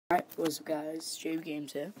What's up guys, JB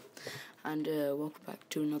Games here, and welcome back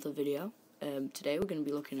to another video. Today we're going to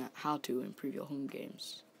be looking at how to improve your Hunger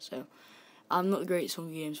Games. So, I'm not the greatest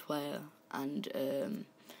Hunger Games player, and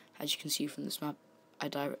as you can see from this map, I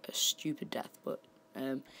die a stupid death, but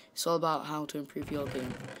it's all about how to improve your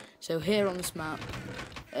game. So here on this map,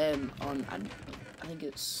 I think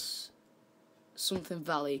it's something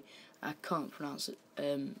Valley, I can't pronounce it,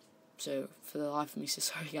 so for the life of me, so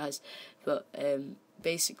sorry guys, but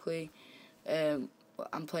basically, I'm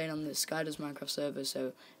playing on the Skydoes Minecraft server,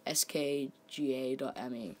 so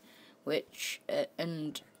skga.me, which,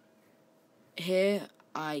 and here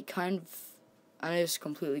I know it's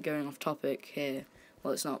completely going off topic here,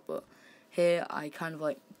 well it's not, but here I kind of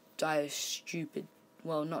like die a stupid,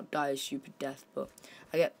 well not die a stupid death, but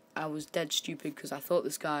I was dead stupid because I thought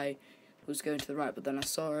this guy was going to the right, but then I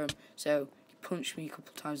saw him, so he punched me a couple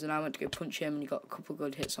of times, and I went to go punch him, and he got a couple of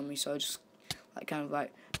good hits on me, so I just I've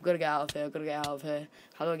got to get out of here,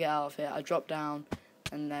 how do I get out of here? I drop down,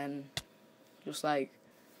 and then just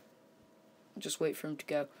wait for him to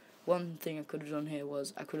go. One thing I could have done here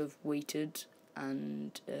was I could have waited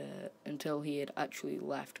and until he had actually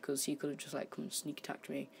left, because he could have just come and sneak attacked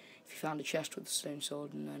me if he found a chest with a stone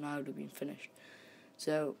sword, and then I would have been finished.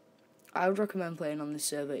 So I would recommend playing on this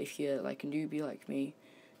server if you're a newbie like me,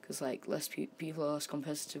 because less people are less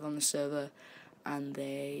competitive on the server, and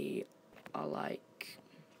they are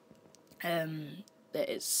that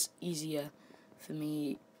it's easier for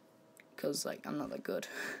me because I'm not that good.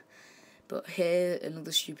 But here,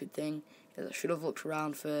 another stupid thing is I should have looked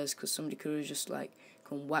around first, because somebody could have just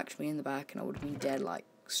come whacked me in the back and I would have been dead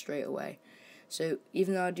straight away. So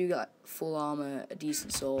even though I do get full armor, a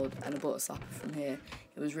decent sword, and a butter slapper from here,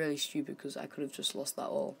 it was really stupid because I could have just lost that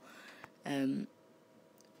all.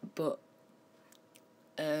 But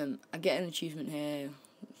I get an achievement here,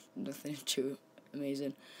 nothing too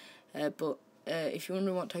amazing. But if you're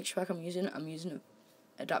wondering what texture pack I'm using an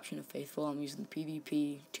Adaptation of Faithful. I'm using the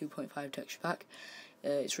PvP 2.5 texture pack.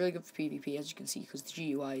 It's really good for PvP, as you can see, because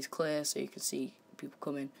the GUI is clear, so you can see people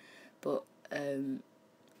coming. But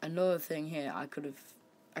another thing here, I could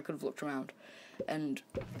have looked around, and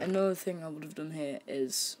another thing I would have done here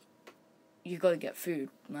is you've got to get food,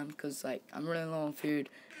 man, because I'm running low on food.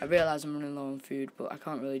 I realise I'm running low on food, but I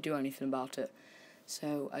can't really do anything about it.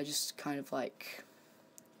 So I just kind of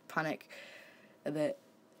panic a bit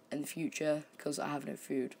in the future because I have no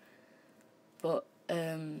food. But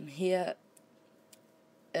here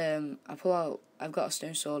I pull out, I've got a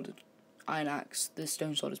stone sword, iron axe. This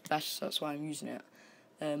stone sword is best, so that's why I'm using it.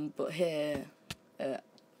 But here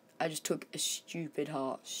I just took a stupid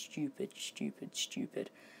heart, stupid,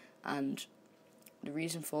 and the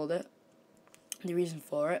reason for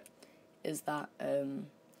it is that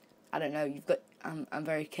I don't know. I'm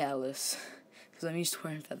very careless because I'm used to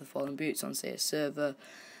wearing feather falling boots on, say, a server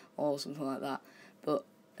or something like that. But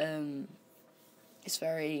it's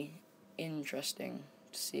very interesting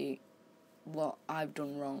to see what I've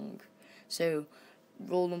done wrong. So,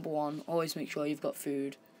 rule number 1: always make sure you've got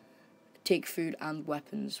food. Take food and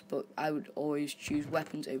weapons, but I would always choose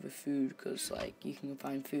weapons over food because you can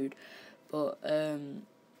find food. But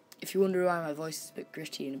if you wonder why my voice is a bit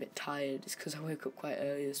gritty and a bit tired, it's because I woke up quite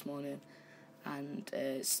early this morning, and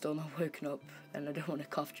it's still not woken up, and I don't want to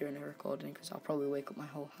cough during a recording because I'll probably wake up my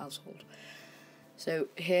whole household. So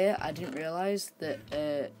here I didn't realise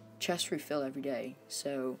that chests refill every day,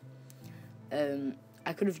 so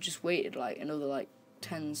I could have just waited another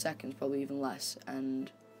 10 seconds, probably even less,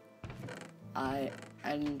 and I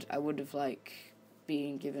would have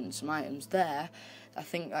been given some items there. I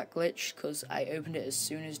think that glitched because I opened it as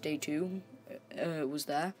soon as day 2 was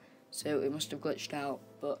there, so it must have glitched out.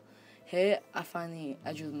 But here I find the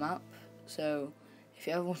edge of the map, so if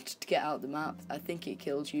you ever wanted to get out of the map, I think it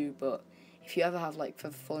kills you, but if you ever have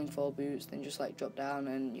feather falling fall boots, then just drop down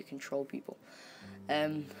and you can troll people.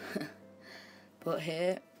 But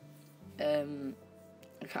here I'm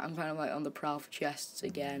kind of on the prowl for chests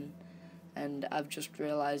again, and I've just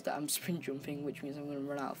realised that I'm sprint jumping, which means I'm going to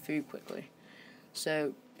run out of food quickly.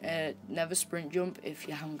 So never sprint jump if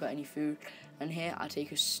you haven't got any food. And here I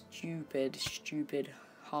take a stupid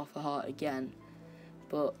half a heart again,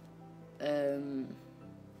 but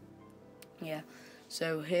yeah.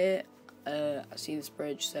 So here I see this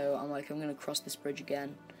bridge, so I'm going to cross this bridge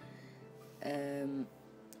again.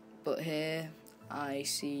 But here I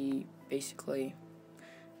see basically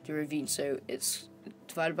the ravine, so it's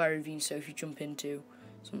divided by a ravine, so if you jump into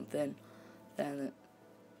something, then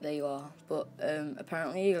there you are. But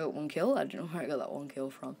apparently you got 1 kill. I don't know where I got that 1 kill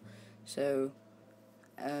from. So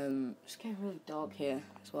it's getting really dark here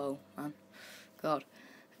as well, man. God.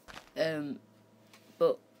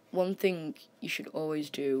 But one thing you should always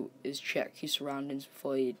do is check your surroundings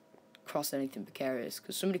before you cross anything precarious,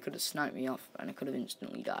 because somebody could have sniped me off and I could have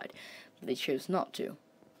instantly died, but they chose not to.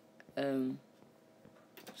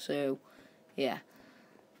 So yeah,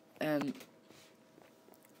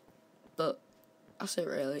 but that's it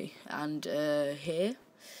really. And here,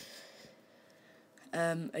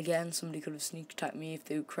 again, somebody could have sneak attacked me if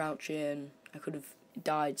they were crouching. I could have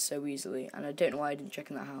died so easily, and I don't know why I didn't check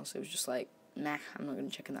in that house. It was just like, nah, I'm not going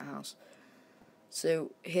to check in that house.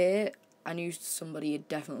 So here, I knew somebody had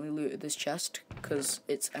definitely looted this chest, because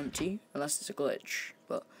it's empty, unless it's a glitch,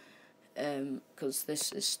 but, because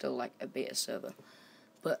this is still like a beta server.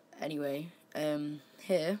 But anyway,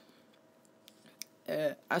 here,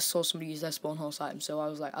 I saw somebody use their spawn horse item, so I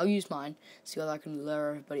was like, I'll use mine, see whether I can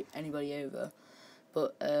lure anybody over.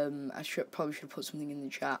 But I probably should put something in the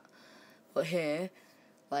chat. But here,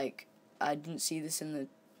 like, I didn't see this in the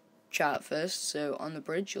chat at first, so on the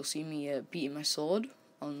bridge you'll see me beating my sword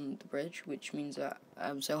on the bridge, which means that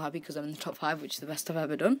I'm so happy because I'm in the top 5, which is the best I've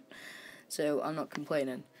ever done. So I'm not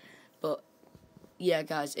complaining. But yeah,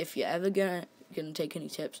 guys, if you're ever gonna take any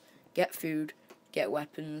tips, get food, get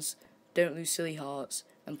weapons, don't lose silly hearts,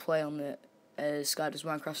 and play on the Skydoes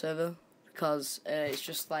Minecraft server, because it's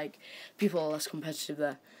just like people are less competitive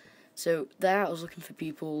there. So there I was looking for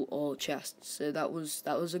people or chests, so that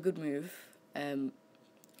was a good move.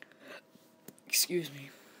 Excuse me.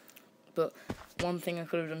 But one thing I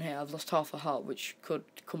could have done here, I've lost half a heart, which could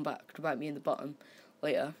come back to bite me in the bottom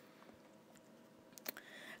later.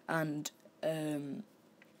 And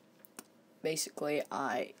basically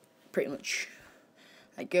I pretty much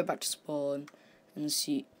go back to spawn and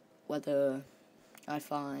see whether I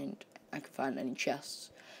can find any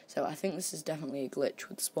chests. So I think this is definitely a glitch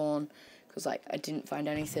with spawn, because like I didn't find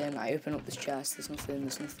anything. I open up this chest, there's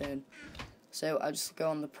nothing. So I just go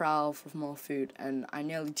on the prowl for more food, and I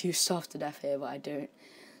nearly do starve to death here, but I don't.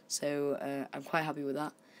 So I'm quite happy with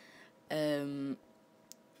that.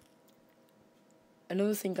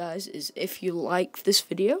 Another thing, guys, is if you like this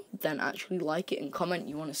video, then actually like it and comment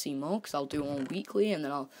you want to see more, because I'll do one weekly, and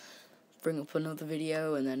then I'll bring up another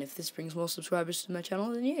video, and then if this brings more subscribers to my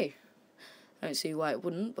channel, then yay. I don't see why it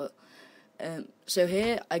wouldn't, but so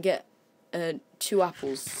here I get 2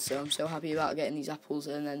 apples, so I'm so happy about getting these apples,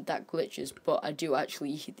 and then that glitches, but I do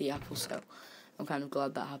actually eat the apples, so I'm kind of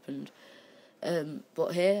glad that happened.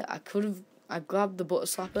 But here I grabbed the butter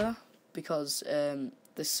slapper because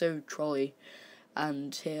they're so trolly,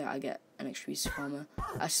 and here I get an extra piece of armor.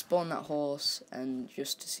 I spawn that horse and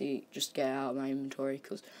just get it out of my inventory,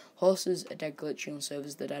 because horses are dead glitchy on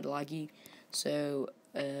servers, they're dead laggy, so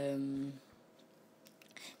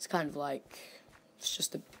it's kind of like, it's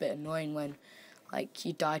just a bit annoying when like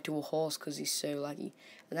you die to a horse because he's so laggy.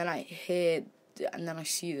 And then I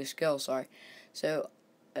see this girl, sorry. So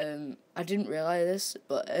I didn't realize this,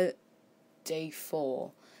 but at day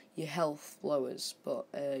 4 your health lowers, but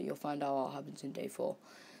you'll find out what happens in day 4.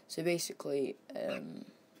 So basically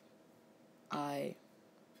I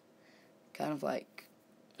kind of like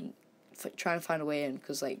trying to find a way in,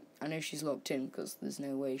 because like I know she's locked in, because there's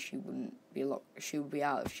no way she wouldn't be locked. She would be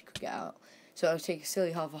out if she could get out. So I'll take a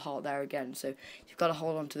silly half a heart there again. So you've got to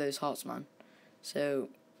hold on to those hearts, man. So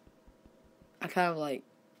I kind of like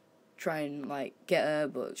try and like get her,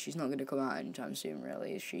 but she's not going to come out anytime soon,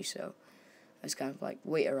 really, is she? So I just kind of like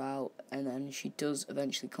wait her out, and then she does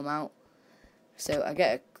eventually come out. So I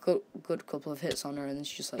get a good couple of hits on her, and then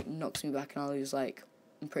she just like knocks me back, and I lose like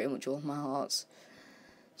pretty much all of my hearts.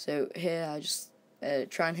 So here I just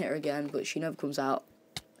try and hit her again, but she never comes out.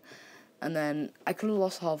 And then I could have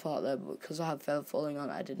lost half heart there, but because I had feather falling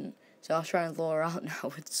on, I didn't. So I'll try and lure her out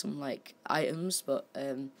now with some like items, but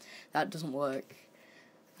that doesn't work.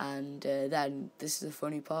 And then this is the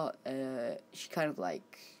funny part. She kind of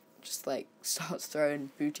like just like starts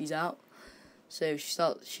throwing booties out. So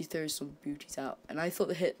she throws some booties out, and I thought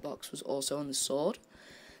the hitbox was also on the sword.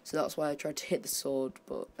 So that's why I tried to hit the sword,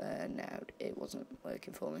 but no, it wasn't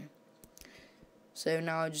working for me. So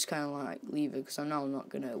now I just kind of like leave her, because I'm not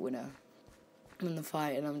going to win the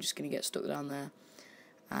fight, and I'm just going to get stuck down there.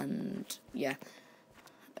 And yeah.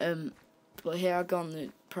 But here I go on the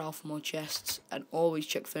prowl for more chests, and always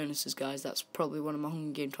check furnaces, guys. That's probably one of my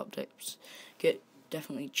Hunger Game top tips.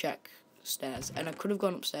 Definitely check stairs. And I could have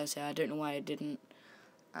gone upstairs here, I don't know why I didn't.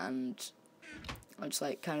 And I just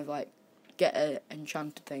like kind of like get an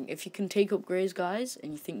enchanted thing. If you can take upgrades, guys,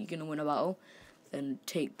 and you think you're going to win a battle, then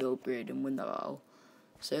take the upgrade and win the battle.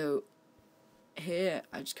 So here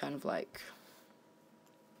I just kind of like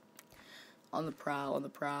on the prowl,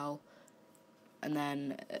 and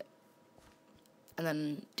then and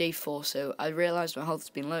then day 4. So I realised my health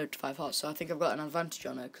has been lowered to 5 hearts. So I think I've got an advantage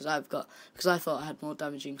on her because I thought I had more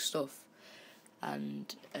damaging stuff.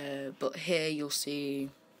 And but here you'll see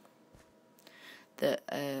that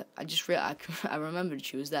I remembered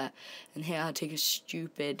she was there, and here I take a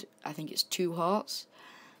stupid, I think it's 2 hearts,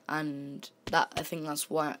 and I think that's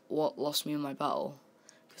what lost me in my battle,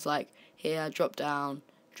 because like here I drop down,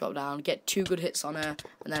 get 2 good hits on her,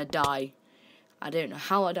 and then I die. I don't know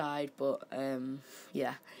how I died, but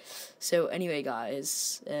yeah. So anyway,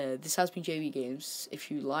 guys, this has been JB Games. If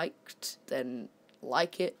you liked, then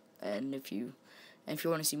like it, and if you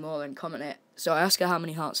want to see more, then comment it. So I ask her how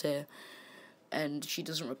many hearts here, and she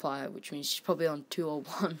doesn't reply, which means she's probably on 2 or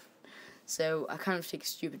 1. So I kind of take a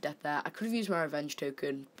stupid death there. I could have used my revenge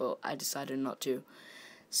token, but I decided not to.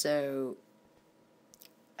 So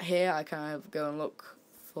here I kind of go and look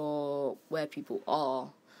for where people are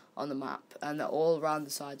on the map, and they're all around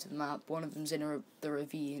the sides of the map. One of them's in the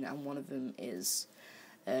ravine, and one of them is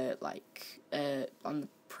on the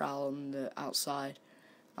prowl on the outside,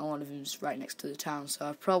 and one of them's right next to the town. So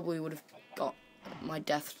I probably would have got my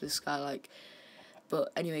death to this guy, like.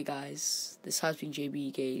 But anyway, guys, this has been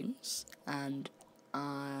JB Games, and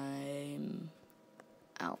I'm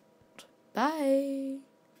out. Bye.